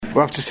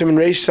We're up to Siman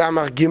Reish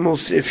Samach Gimel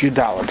Sif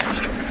Yudalet.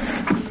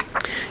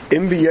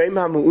 Im b'yom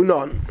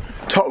ha'mu'unon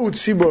ta'u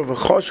tzibur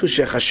v'choshu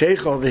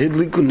shechashecha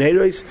v'hidliku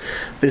neiros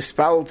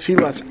v'spal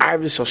tfilas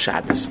arvis shel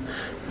Shabbos. It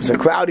was a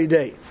cloudy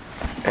day,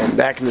 and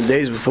back in the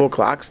days before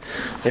clocks,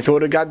 they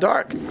thought it got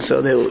dark,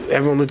 so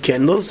everyone lit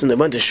candles and they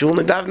went to shul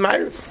and davened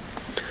Ma'ariv.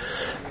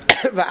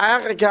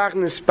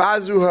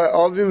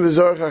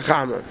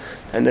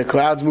 And the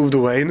clouds moved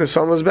away and the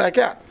sun was back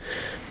out.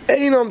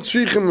 They don't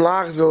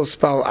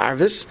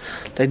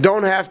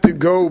have to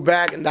go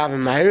back and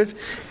daven Ma'ariv.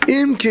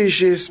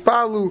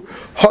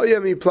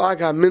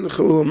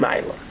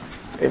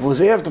 If it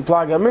was after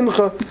Plag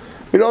HaMincha,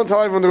 we don't tell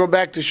everyone to go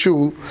back to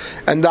shul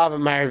and daven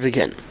Ma'ariv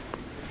again.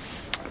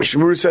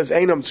 Mishnah says,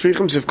 Einam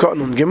tzrichim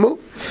sivkot on Gimel.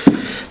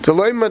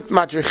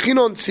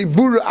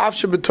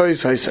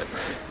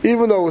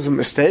 Even though it was a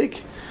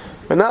mistake,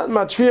 but not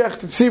matriach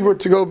the tzibur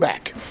to go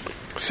back.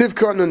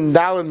 Sivkot and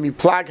Dalan mi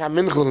Plag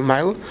HaMincha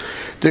l'mayla.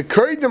 The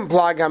Koydem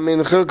Plag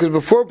HaMincha, because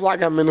before Plag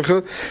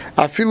HaMincha,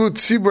 afilu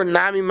tzibur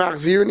nami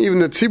machzir, and even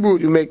the tzibur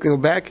you make them go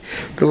back.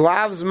 The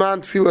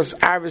lavzman tfilas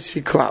arvis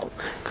hiklal,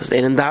 because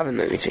they didn't daven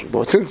anything.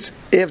 But since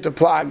after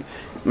Plag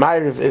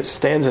Ma'ariv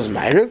stands as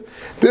Ma'ariv,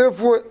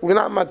 therefore we're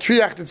not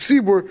matriach the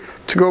tzibur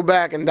to go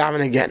back and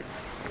daven again.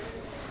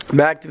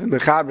 Back to the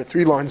Mechaber,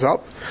 3 lines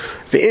up.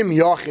 Ve'im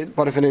yachid,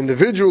 but if an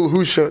individual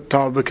husha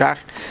tal bekach,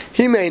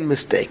 he made a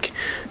mistake.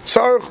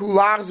 Tzarchu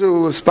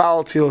lachzu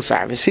l'spal tfilas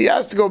arvis. He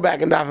has to go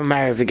back and daven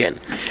Ma'ariv again.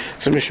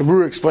 So Mishnah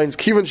Berurah explains,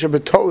 Kivan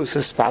shebetolis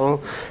hispalel,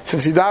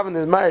 since he davened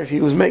his Ma'ariv,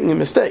 he was making a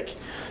mistake.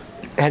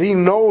 Had he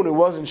known it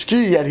wasn't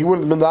shki yet, he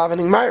wouldn't have been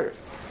davening Ma'ariv.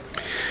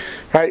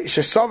 Right?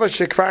 He thought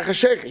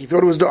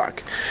it was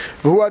dark.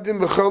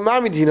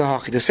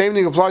 The same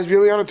thing applies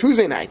really on a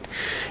Tuesday night.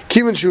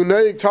 Since he's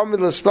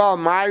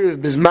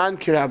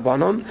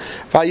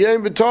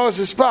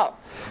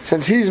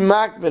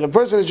makbid, a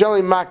person is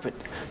generally makbid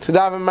to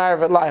daven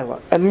Ma'ariv at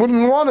Laila and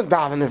wouldn't want to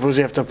daven if it was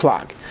after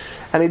Plag,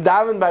 and he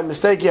davened by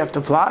mistake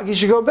after Plag, he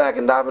should go back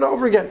and daven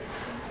over again.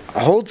 A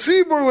whole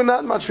tzibur would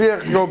not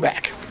matriach to go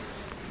back.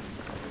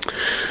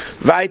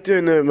 Weiter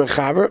in the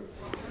Mechaber.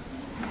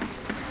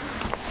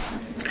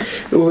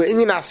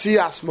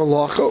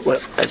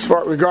 As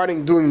far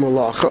regarding doing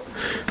malacha,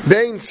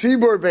 bein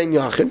tzibur bein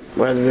yachid,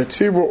 whether the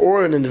tzibur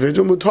or an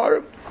individual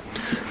mutarim,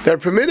 they're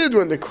permitted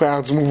when the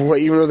clouds move away,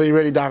 even though they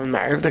already daven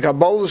Ma'ariv. The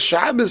Kabbalah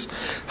Shabbos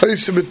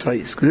because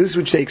this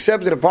which they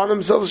accepted upon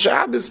themselves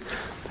Shabbos,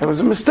 that was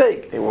a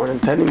mistake. They weren't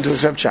intending to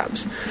accept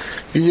Shabbos.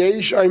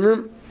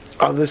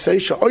 Others say,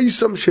 those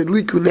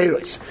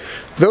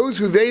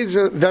who they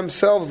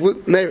themselves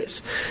lit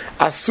neris,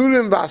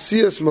 asurim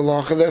ba'asiyas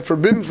malacha, they're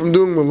forbidden from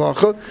doing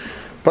malacha,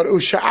 but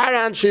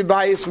usha'aran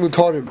shebayis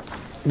mutarim,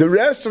 the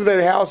rest of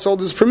their household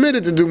is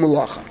permitted to do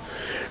malacha.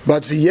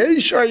 But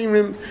v'yesh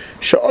ayimim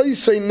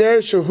sha'oisay ner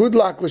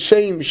shehudlak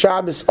l'sheim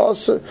Shabbos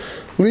asa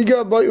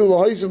liga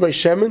ba'ulahoysa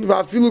b'shemen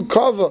v'afilu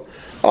kava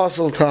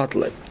asal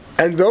tatle.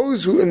 And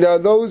there are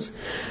those,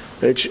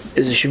 which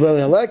is a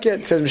shibali aleket,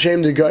 it says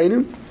b'shem de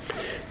gainim,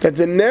 that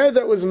the ner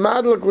that was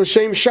madlak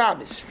l'shem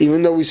Shabbos,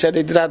 even though we said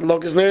they did not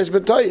lokas neres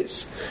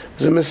b'toyis,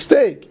 was a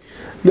mistake.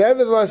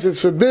 Nevertheless, it's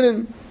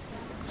forbidden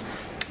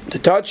to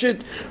touch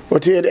it or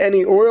to add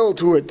any oil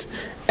to it,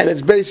 and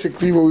it's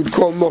basically what we'd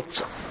call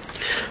muktzah.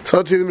 So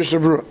let's see the Mishnah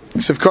Berurah.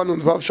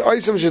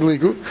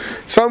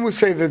 Some would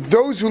say that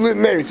those who lit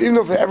neres, even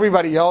though for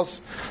everybody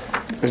else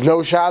there's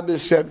no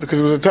Shabbos yet because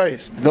it was a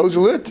toyis, those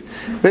who lit,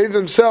 they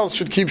themselves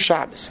should keep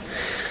Shabbos.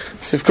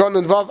 Even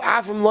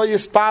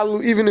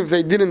if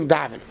they didn't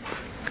daven,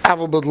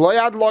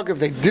 if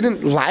they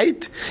didn't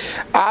light,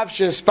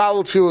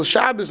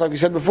 like we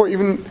said before,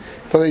 even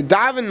though they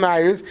daven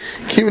Ma'ariv,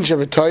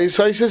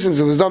 since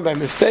it was done by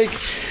mistake,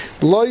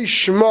 it's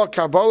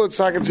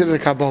not considered a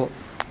Kabbalah.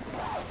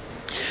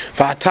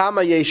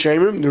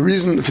 The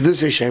reason for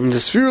this Yeshem, the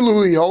Sfir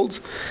Lui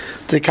holds,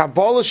 the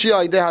Kabbalah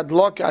Shi'ai had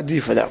luck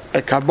adifa.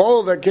 A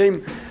Kabbalah that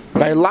came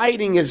by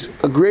lighting is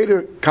a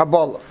greater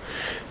Kabbalah.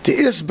 The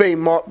isba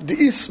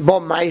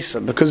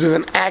ma'isa, because there's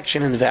an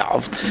action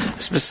involved, a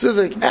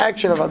specific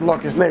action of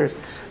adlok is neres.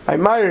 By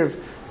Ma'ariv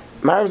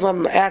is not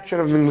an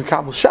action of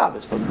Mekabel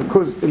Shabbos, but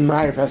because in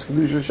Ma'ariv has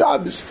kedusha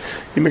Shabbos,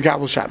 in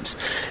Mekabel Shabbos.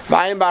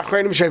 V'ayim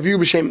ba'achreinim shaviu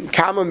b'shem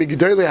kama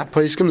migdolei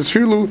ha'poskim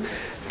l'sfiru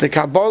the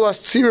Kabbalah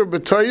tzibur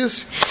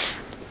b'toyis.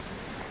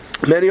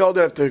 Many hold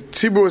that if the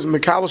tzibur was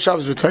Mekabel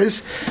Shabbos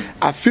b'toyis,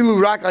 afilu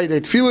rak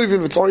ayidei tefillah, even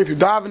if it's only through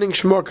davening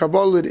shmo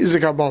Kabbalah, it is a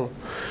Kabbalah.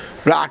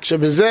 We learned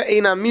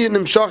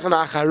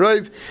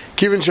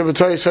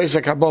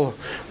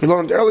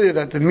earlier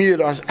that the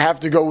miyad have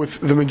to go with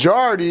the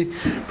majority,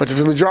 but if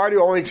the majority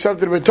only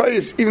accepted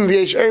b'toyis, even the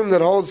Yeshayim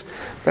that holds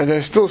that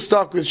they're still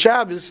stuck with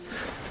Shabbos,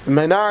 the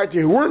minority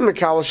who weren't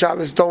Mekabel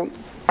Shabbos aren't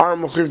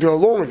mechuyev to go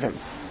along with them.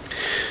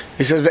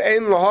 He says,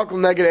 "Ve'ein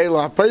lahakol neged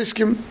ela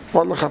hapaiskim."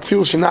 One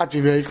lechatchil should not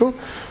be mekel.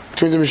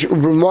 Between the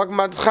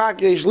b'magmad chak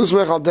yesh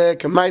lismech al de'ek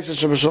k'maisa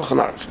sheb'shulchan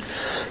aruch.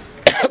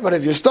 But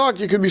if you're stuck,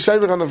 you could be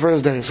saving on the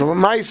first day. So the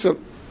Maisa,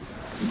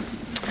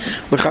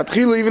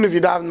 Even if you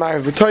daven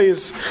Ma'ariv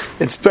b'toyis,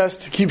 it's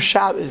best to keep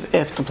Shabbos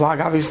after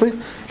Plag. Obviously,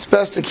 it's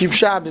best to keep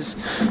Shabbos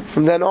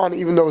from then on,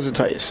 even though it's a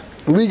toyis.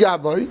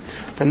 Ligaboy,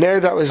 the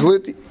ner that was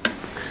lit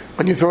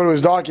when you thought it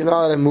was dark, you're not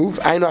allowed to move.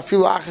 I know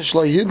even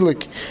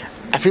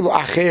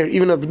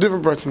a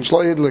different person,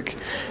 shlo yidlik,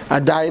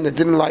 a dying that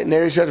didn't light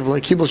ner, he said,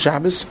 like Kibbutz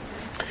Shabbos,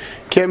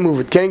 can't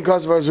move it. Can't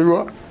cause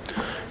v'azurah.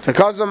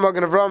 Because of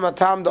Magen Avraham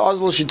Atam the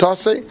Ozl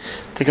Shitase,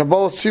 the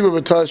Kabbalah Tzibur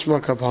B'Tosh Shma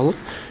Kabbalah.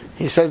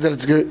 He says that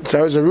it's good.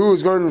 So Zaru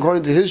is going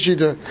according to his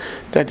shita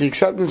that the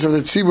acceptance of the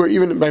tzibur,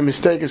 even by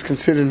mistake, is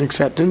considered an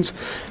acceptance.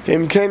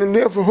 And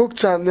therefore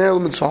huktzah ner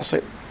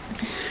l'mitzvah.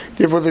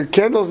 Therefore the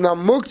candle is now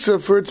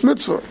muktzah for its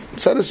mitzvah,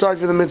 set aside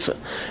for the mitzvah.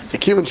 The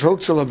kivin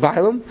huktzah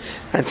l'bailam,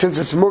 and since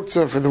it's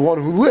muktzah for the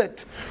one who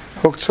lit,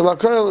 huktzah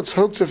l'koil, it's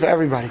huktzah for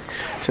everybody.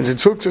 Since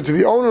it's huktzah to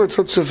the owner, it's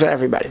huktzah for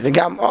everybody. The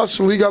gam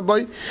asu liga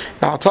boy,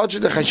 now I'll touch it.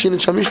 The chashin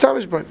and shamish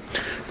tamish boy.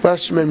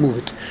 Last you may move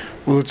it.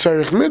 Will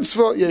tzarich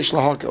mitzvah yesh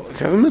lahakel. If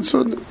you have a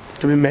mitzvah, it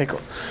can be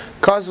mekel.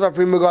 Cause of our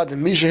prima god,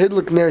 misha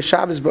hidlik ner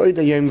Shabbos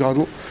ba'ida yom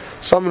gadol.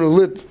 Someone who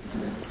lit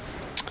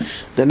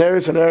the ner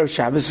is an erev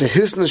Shabbos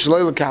v'hisna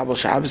shloi l'kabel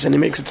Shabbos, and he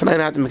makes it tonight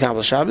out to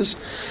mekabel Shabbos.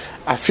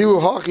 Afilu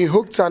hachi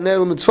huktzah ner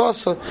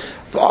l'mitzvasa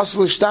v'asal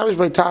l'shtamish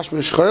by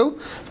tashmish chol.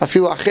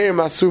 Afilu acher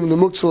masum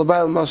l'muktzah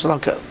l'bayil l'masal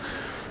hakel.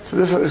 So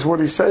this is what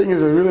he's saying,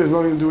 is it really has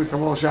nothing to do with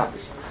kabel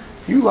Shabbos.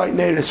 You light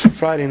neiros for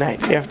Friday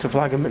night after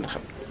Plag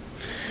Mincha.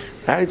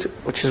 Right?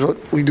 Which is what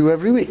we do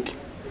every week.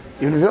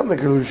 Even if you don't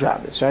make a Erev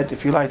Shabbos, right?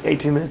 If you light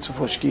 18 minutes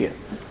before Shkia,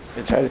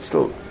 it's right, it's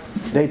still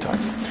daytime.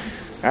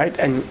 Right?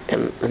 And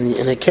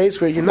in a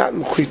case where you're not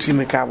Mechuyt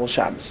Mekabel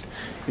Shabbos,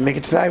 you make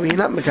it tonight where you're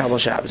not Mekabel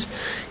Shabbos.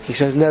 He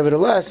says,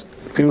 nevertheless,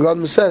 Pim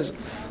Gadol says,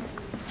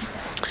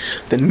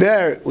 the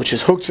Ner, which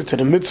is hooked to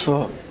the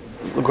mitzvah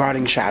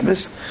regarding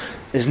Shabbos,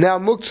 is now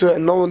Muktzah,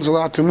 and no one's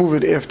allowed to move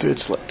it after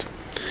it's lit.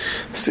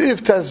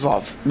 Sif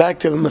Tezvav, back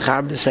to the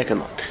Mechab, the second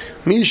one.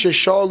 Misha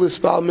Shal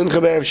Lispal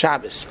Mincha Erev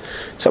Shabbos.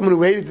 Someone who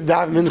waited to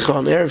daven Mincha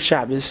on Erev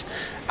Shabbos,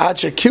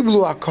 Acha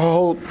Kiblu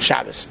Akol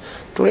Shabbos.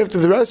 Till after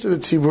the rest of the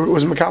tzibur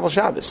was Makabel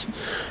Shabbos.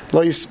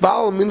 Lo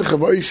Yispal Mincha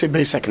Ba'isei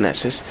Beis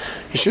HaKnesses.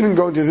 You shouldn't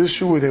go to this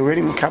shul where they're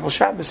waiting Makabel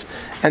Shabbos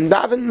and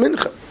daven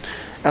Mincha.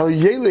 El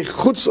Yelech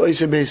Chutz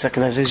Oisei Beis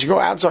HaKnesses. You should go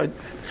outside.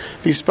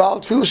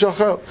 Yispal Tfil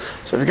Shachel.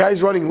 So if a guy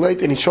is running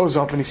late and he shows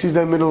up and he sees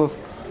that in the middle of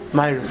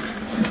Ma'ariv,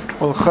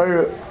 well,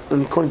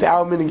 and according to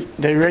our meaning,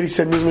 they already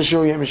said Mizmah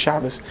Shul Yom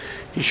Shabbos.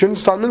 He shouldn't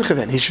start Mincha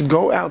then. He should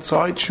go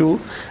outside shul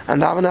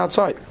and daven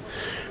outside.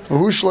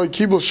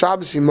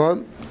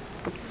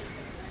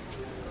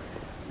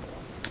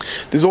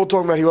 This is all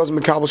talking about he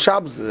wasn't Mekabel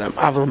Shabbos to them.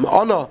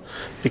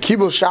 The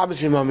Kibbul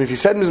Shabbos Imam. If he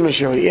said Mizmah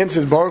Shul, he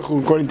answered Baruch Hu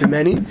according to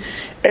many.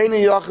 Ein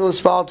Yachil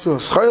Espal Tfil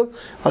Schayil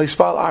Al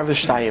Yespal Arveh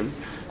Shtayim.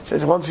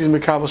 Says once he's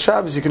Mekabel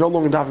Shabbos, he can no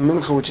longer daven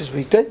Mincha, which is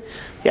weekday.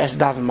 He has to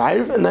daven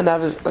Ma'ariv, and then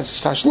have a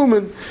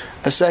Tashlumin,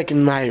 a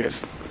second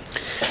Ma'ariv.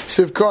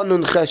 Sivkot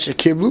Nun Chesha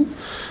Kiblu.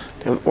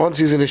 Once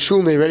he's in a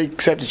shul, they already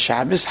accepted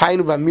Shabbos.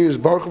 Hainu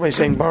B'Amiris Baruch Hu, by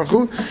saying Baruch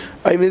Hu.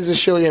 Aymiz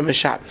Shil Yom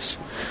Shabbos.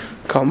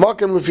 Kol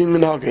Makim Lefin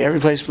Minhag. Every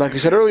place, like we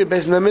said earlier,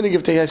 based on the minig,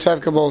 if they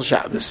have Kabbalah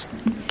Shabbos.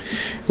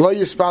 Lo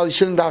Yispal, he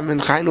shouldn't daven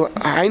Mincha.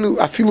 Hainu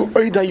Afilu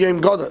Oida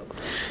Yom Gadol.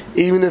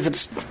 Even if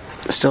it's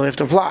still have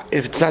to apply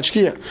if it's not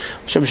shkia.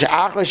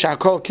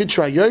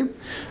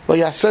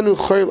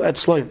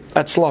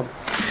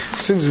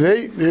 Since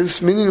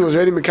this meaning was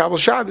already Mekabel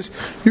Shabbos,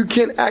 you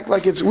can't act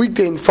like it's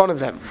weekday in front of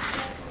them.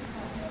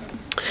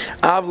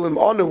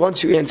 Avlim honor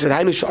once you answered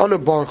Hainu honor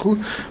Baruch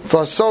Hu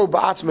for so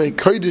ba'atzmei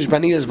kodesh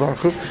baniyas Baruch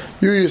Hu.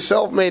 You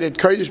yourself made it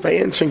kodesh by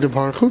answering to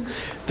Baruch Hu.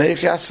 How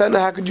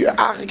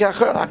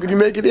could you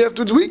make it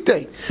after it's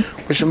weekday?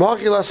 You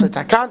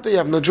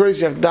have no choice.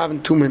 You have to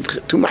daven two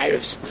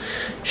ma'arivs.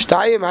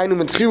 Shtayim Hainu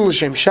mentchil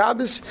l'shem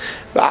Shabbos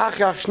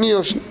v'achach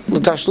shniyos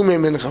l'tashlumei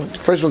mincha.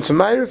 First one's for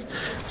ma'ariv,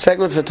 second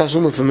one's for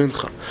tashlumei for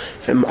mincha.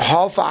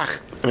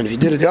 And if you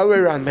did it the other way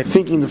around by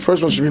thinking the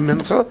first one should be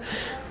mincha,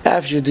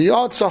 after the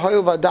Yatsa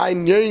Hayil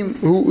Vadayin Yom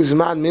who is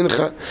man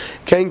mincha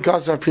Kain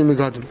Kasar Prima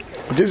Gadim.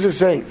 What this is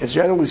saying is,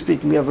 generally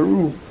speaking, we have a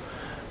rule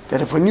that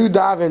if when you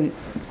daven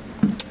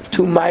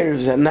two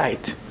ma'arivs at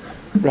night,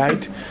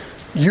 right,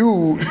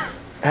 you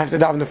have to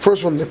daven the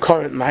first one the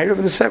current ma'ariv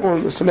and the second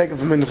one is to make it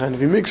for mincha. And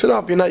if you mix it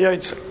up, you're not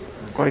yaitza,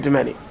 according to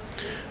many,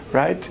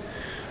 right?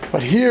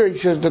 But here he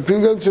says the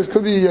Prima Gadim says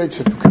could be a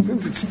yaitza because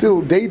since it's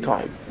still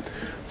daytime.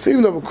 So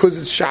even though because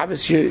it's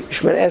Shabbos,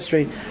 Shemona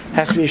Esrei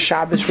has to be a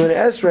Shabbos Shemona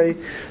Esrei,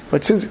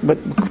 but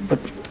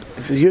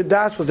if your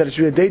das was that it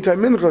should be a daytime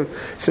mincha,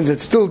 since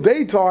it's still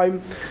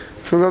daytime,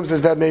 Ram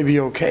says that may be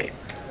okay.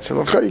 So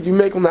you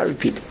make them not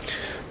repeat.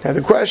 Now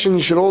the question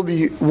you should all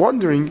be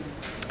wondering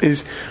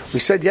is, we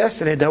said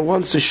yesterday that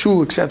once the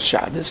shul accepts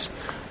Shabbos,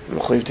 you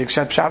have to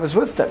accept Shabbos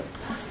with them.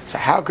 So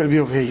how could it be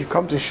over here? You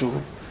come to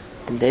shul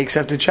and they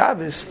accepted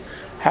Shabbos.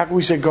 How can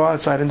we say go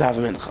outside and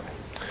daven mincha?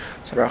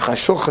 So Aruch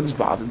HaShulchan is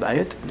bothered by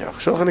it. And Aruch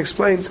HaShulchan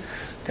explains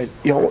that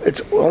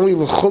it's only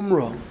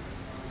l'chumrah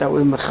that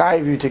would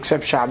mechayiv you to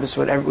accept Shabbos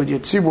with your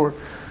tzibur,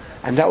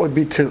 and that would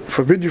be to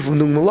forbid you from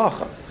doing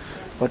malacha.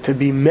 But to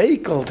be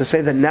makel, to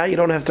say that now you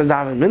don't have to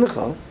daven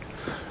mincha,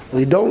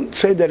 we don't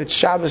say that it's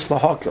Shabbos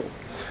lahakil,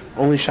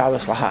 only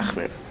Shabbos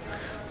lahachmir.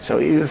 So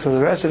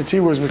the rest of the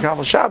tzibur is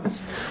mekabel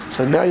Shabbos.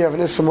 So now you have an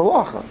issa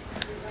malacha.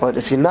 But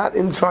if you're not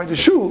inside the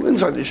shul, you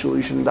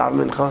shouldn't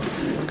daven mincha,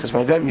 because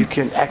by then you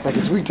can act like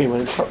it's weekday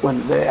when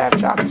they have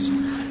Shabbos.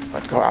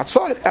 But go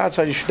outside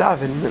you should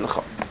daven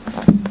mincha.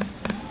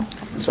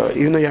 So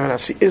even though you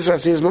haven't Isra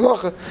Asiyas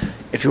Malacha,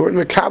 if you weren't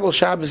mekabel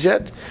Shabbos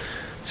yet,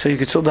 so you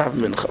could still daven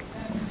mincha.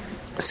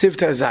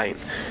 Sivta Zayin.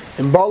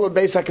 In Bala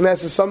Beis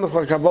HaKnesset Samach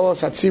LaKabbalah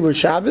Satzibur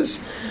Shabbos,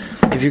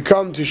 if you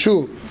come to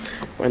shul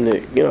when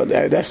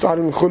they're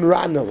starting with Chun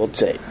Rana, we'll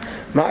say.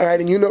 Right,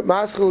 and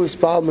Maschil is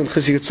Baal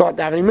because you could start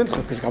davening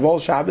mincha because Kabbalah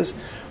Shabbos,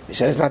 he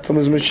says not till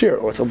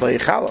Mizmashir or till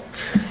Bayichala.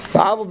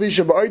 Va'aval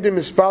Bisha Ba'odim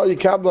Mispal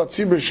Yikabla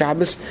Tzibur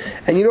Shabbos,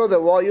 and you know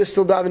that while you're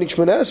still davening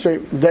Shemona Esrei,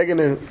 they're going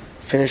to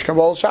finish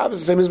Kabbalah Shabbos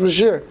the same as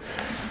Mizmashir.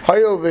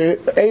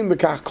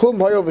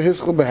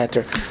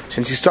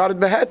 Since you started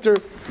Beheter,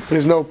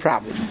 there's no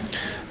problem.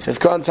 So if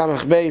Khan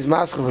Samach Bey is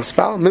Maschil and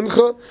Spal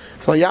Mincha,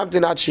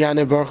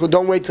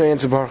 don't wait till you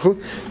answer Baruch Hu.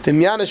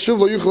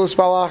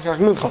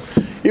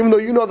 Even though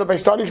you know that by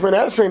starting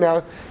Shemona Esrei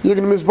now, you're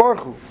going to miss Baruch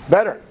Hu.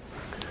 Better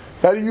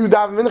you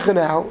daven mincha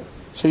now,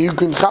 so you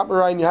can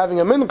chaper and you're having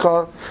a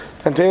mincha,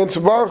 and to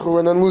answer Baruch Hu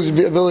and then lose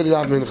the ability to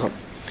daven mincha.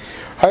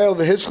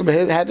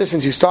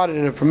 Since you started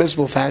in a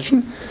permissible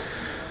fashion,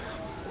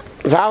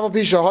 you know you're not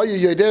going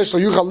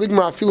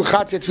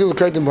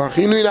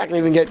to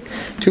even get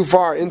too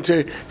far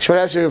into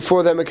Shemona Esrei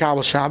before them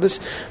Mekabel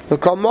Shabbos.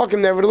 But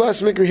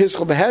nevertheless,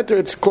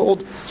 it's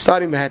called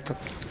starting Beheter.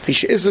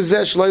 This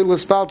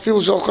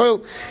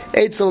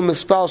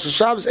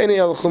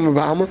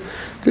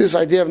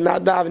idea of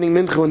not davening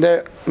mincha when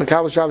they're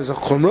Mekabel Shabbos is a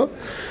chumrah.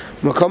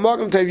 The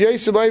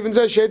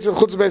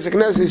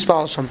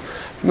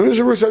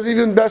Mishnah says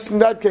even best in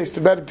that case,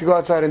 the better to go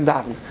outside and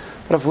daven.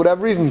 But if for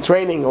whatever reason,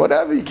 training or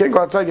whatever, you can't go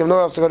outside, you have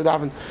nowhere else to go to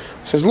daven.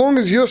 So as long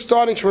as you're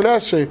starting Shemona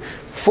Esrei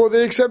before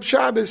they accept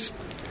Shabbos,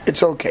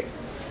 it's okay.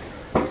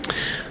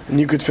 And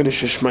you could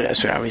finish your Shemona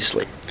Esrei,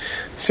 obviously.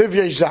 Siv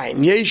Yesh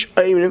Zayin. Yesh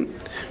Ayim.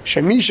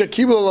 Shemisha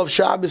Kibul of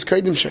Shabbos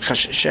Kaidim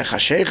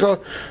Shechashecha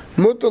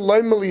Mutter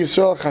Loimel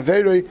Yisrael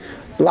Chaveroi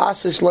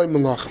Lasis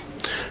Loimelach.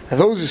 Now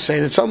those who say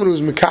that someone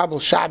who's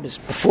Mekabel Shabbos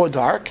before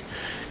dark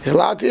is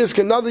allowed to ask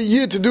another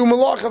year to do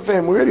Malacha for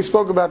him. We already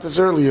spoke about this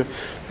earlier.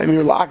 Maybe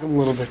you're locking him a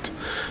little bit.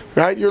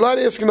 Right? You're allowed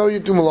to ask another year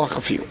to do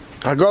Malacha for you.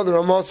 Hagar the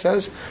Ramah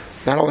says,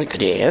 not only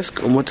could you ask,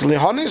 you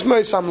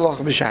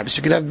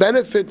could have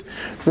benefit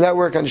from that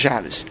work on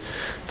Shabbos.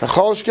 The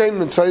Cholshkein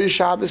Mitzvah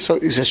Shabbos, so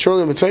he says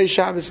surely Mitzvah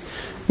Shabbos.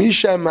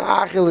 Misha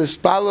Ma'achil is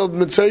Spalel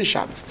Mitzvah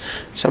Shabbos.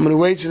 Someone who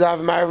waits to have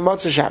a Ma'ariv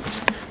Matzah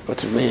Shabbos, but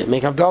to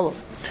make Havdalah.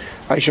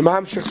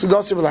 Aishamam Shech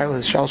Sudasi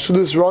B'Layla. Shal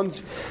Sudas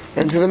runs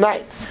into the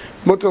night.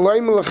 Mutter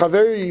Loim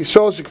L'Chaveri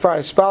Yisrael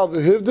Shekfar Spal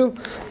V'Hivdil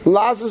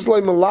Lazis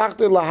Loim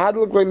L'Lachte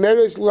L'Hadlik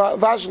L'Neres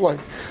L'Vashloim.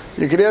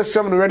 You could ask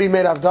someone who already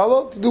made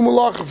Havdalah to do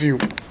Malacha for you.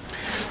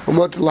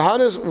 Umot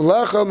Lahanis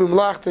L'Lecha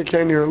Mimlachte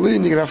Ken Yerli,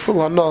 and you can have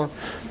full Hana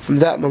from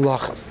that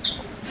Malacha.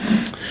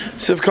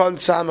 Sivkan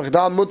Samach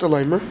Dal Mutter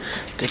Leimer,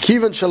 the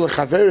Kivan Shel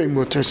L'Chaveri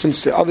Mutter,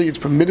 since the other it's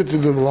permitted to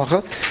do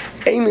Malacha,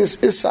 Einis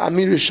Issa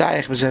Amir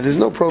Shayach B'Zeh, there's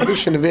no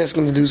prohibition of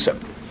asking to do so.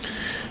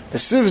 The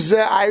Siv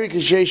Zeh Ayrik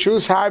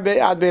Yeshus Harbe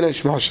Ad Ben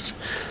Hashmoshes.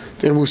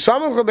 The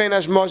Musamach Ben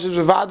Hashmoshes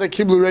V'Vada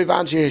Kiblu Reiv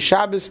Anshe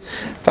Shabbos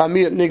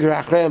V'Amir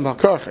Nigra Achreim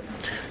B'Kocher.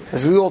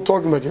 This is all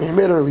talking about, you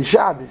made early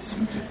Shabbos,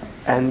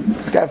 and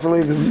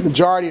definitely the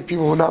majority of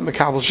people who are not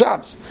Mekabel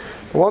Shabbos.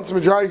 But once the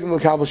majority of people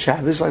Mekabel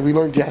Shabbos, like we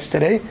learned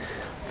yesterday,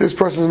 this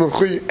person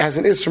has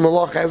an Isra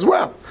Malacha as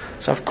well.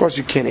 So of course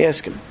you can't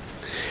ask him.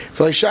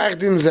 Now,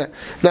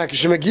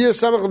 Kishemagia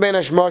Samach Ben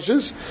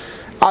Hashmoshes.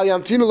 Al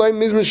Yamtinu Leim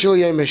Mizman Shil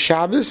Yom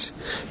Shabbos,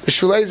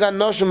 B'Shulei Zan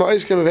Noshim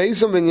Ha'iskim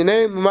V'Eisam Ben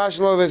Yenei Mamash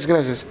Lo V'Es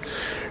Knesses.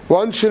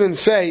 One shouldn't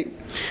say,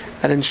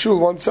 and in shul,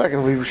 1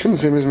 second, we shouldn't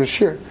say Mizman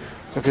Shir,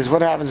 because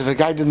what happens if a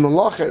guy did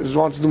Malacha,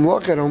 wants to do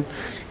Malacha at home,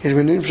 he's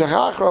going to need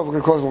Shachachra, we're going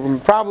to cause a little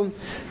problem.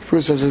 The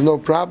Prophet says there's no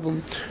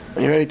problem.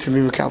 When you're ready to be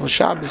Mekabel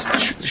Shabbos, the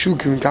shul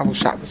can be Mekabel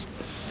Shabbos.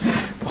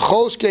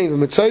 B'chol shkein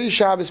v'Mitzvah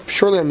Shabbos,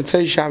 surely on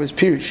Mitzvah Shabbos,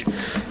 Pirish.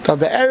 But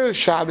be'erev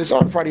Shabbos,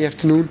 on Friday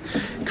afternoon,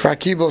 Kvar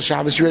Kibul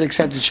Shabbos, you already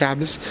accepted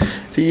Shabbos,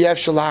 v'yev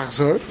shalach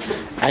zor,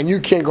 and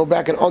you can't go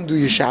back and undo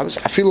your Shabbos.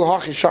 Afilu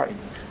hachi shari.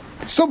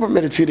 It's still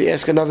permitted for you to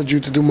ask another Jew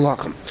to do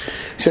Malachim.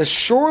 He says,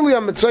 surely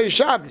on Mitzvah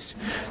Shabbos,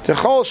 the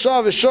Chol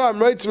Shav Shah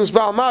Mreitzim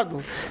Misbal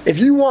Magdal. If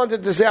you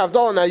wanted to say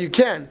Havdalah now, you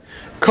can.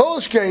 Kol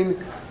shkein,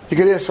 you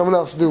could ask someone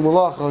else to do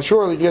Malacha.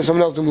 Surely you can ask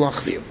someone else to do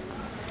Malacha for you.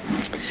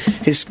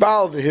 His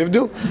spal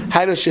v'hivdil,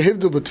 hayno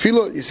shehivdil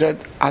b'tfilo. You said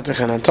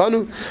atachan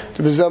antanu.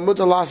 The bezal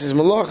mutar las is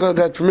malacha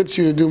that permits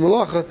you to do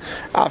malacha.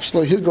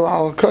 Afshlo hivdil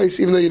al kais,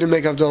 even though you didn't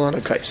make havdalah on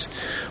a kais.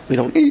 We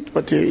don't eat,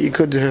 but you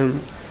could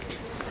do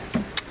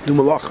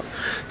malacha.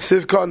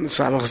 Sivkon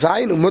samach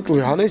zayin umutar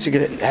lihanis. You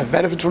could have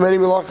benefit from any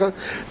malacha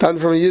done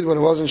from a yid when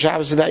it wasn't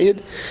Shabbos for that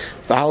yid.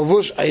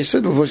 V'halvush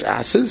aisud v'vush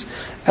ases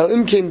el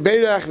imkein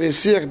beirach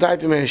v'yisiach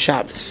daitem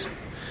Shabbos.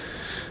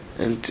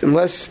 And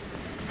unless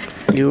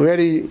You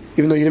already,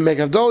 even though you didn't make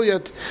Havdalah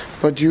yet,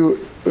 but you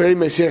already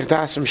made Sirach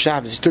Das from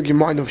Shabbos. You took your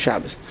mind off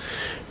Shabbos.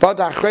 But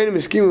the Achreinim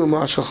is Kimu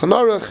Ma'ashal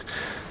Chanarach.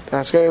 The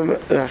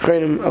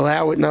Achreinim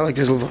allow it, not like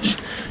this Levush.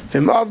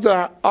 V'im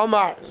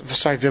Amar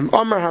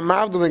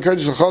HaMavdal Ben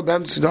Kodesh L'chol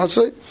B'em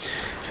Tzudasei. In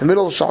the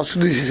middle of Shal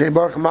Shudis, you say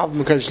Baruch HaMavdal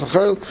Ben Kodesh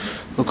L'chol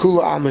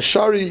L'kula Al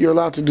Mashari, you're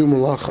allowed to do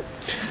Malacha.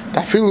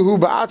 Ta'filu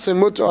ba'atzei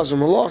mutu as a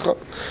malacha.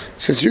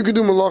 Since you could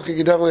do malacha, you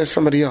could definitely ask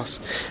somebody else.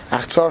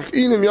 Ach tzarich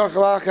inim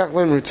yachal achach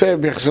lem ritzeh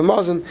b'chas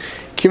hamazon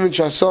kimin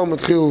shasol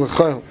matchil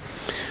l'chayil.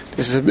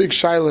 This is a big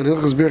shaila in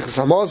Hilchas Birchas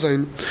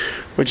Hamazon,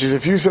 which is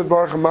if you said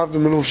Baruch HaMavdal in the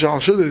middle of Shal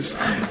Shudis,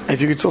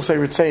 if you could still say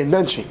ritzeh and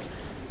benching,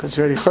 because it's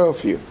already chayil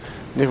for you.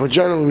 Therefore,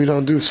 generally we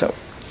don't do so.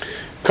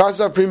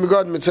 Kaza Prima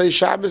God Mitzay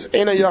Shabbos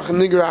Ena Yachal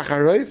Nigra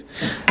Acharev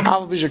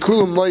Al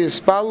B'Shekulam Lo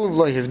Yispalu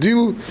V'Lo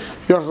Yivdilu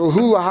Yachal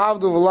Hula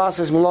Havdu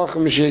V'Lases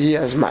Malachim M'Shegi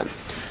Azman.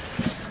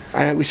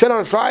 Alright, we said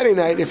on Friday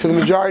night, if for the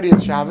majority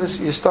of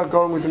Shabbos, you're stuck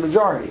going with the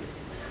majority.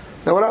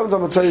 Now what happens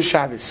on Mitzay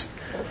Shabbos?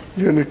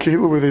 You're in a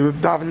kehillah where they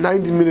daven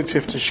 90 minutes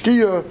after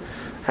Shkia,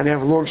 and they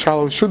have a long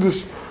Shalom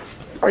Shuddis.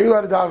 Are you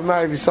allowed to daven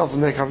marry yourself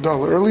and make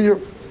Havdalah earlier?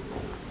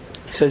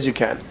 He says you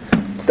can.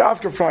 It's the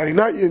after Friday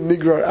night, you're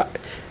Nigra,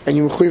 and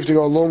you have to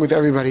go along with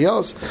everybody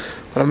else.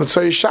 But on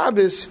Mitzvah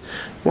Shabbos,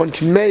 one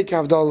can make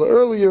Havdalah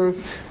earlier.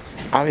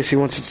 Obviously,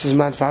 once it's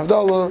Zman for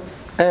Havdalah,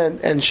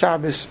 and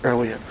Shabbos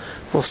earlier.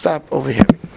 We'll stop over here.